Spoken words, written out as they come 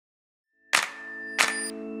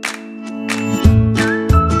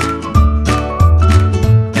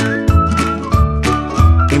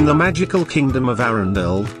the magical kingdom of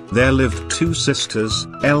Arendelle, there lived two sisters,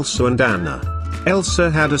 Elsa and Anna.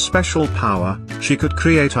 Elsa had a special power, she could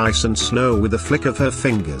create ice and snow with a flick of her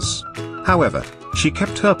fingers. However, she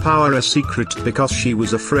kept her power a secret because she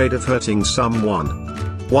was afraid of hurting someone.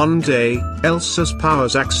 One day, Elsa's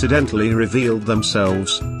powers accidentally revealed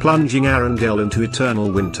themselves, plunging Arendelle into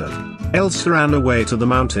eternal winter. Elsa ran away to the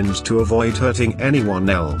mountains to avoid hurting anyone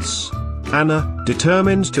else. Anna,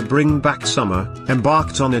 determined to bring back summer,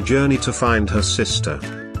 embarked on a journey to find her sister.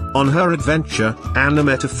 On her adventure, Anna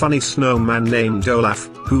met a funny snowman named Olaf,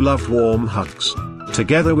 who loved warm hugs.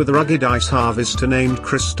 Together with rugged ice harvester named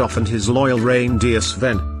Kristoff and his loyal reindeer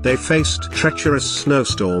Sven, they faced treacherous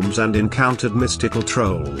snowstorms and encountered mystical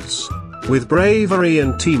trolls. With bravery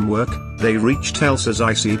and teamwork, they reached Elsa's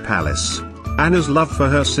icy palace. Anna's love for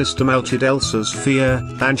her sister melted Elsa's fear,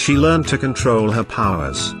 and she learned to control her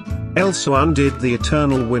powers. Elsa undid the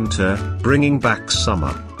eternal winter, bringing back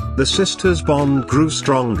summer. The sisters' bond grew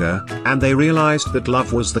stronger, and they realized that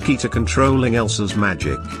love was the key to controlling Elsa's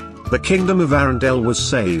magic. The kingdom of Arendelle was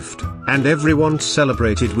saved, and everyone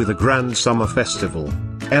celebrated with a grand summer festival.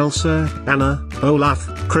 Elsa, Anna, Olaf,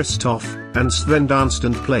 Kristoff, and Sven danced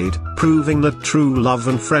and played, proving that true love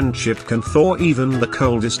and friendship can thaw even the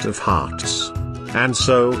coldest of hearts. And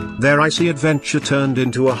so, their icy adventure turned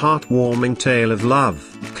into a heartwarming tale of love,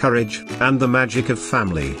 courage, and the magic of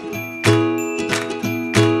family.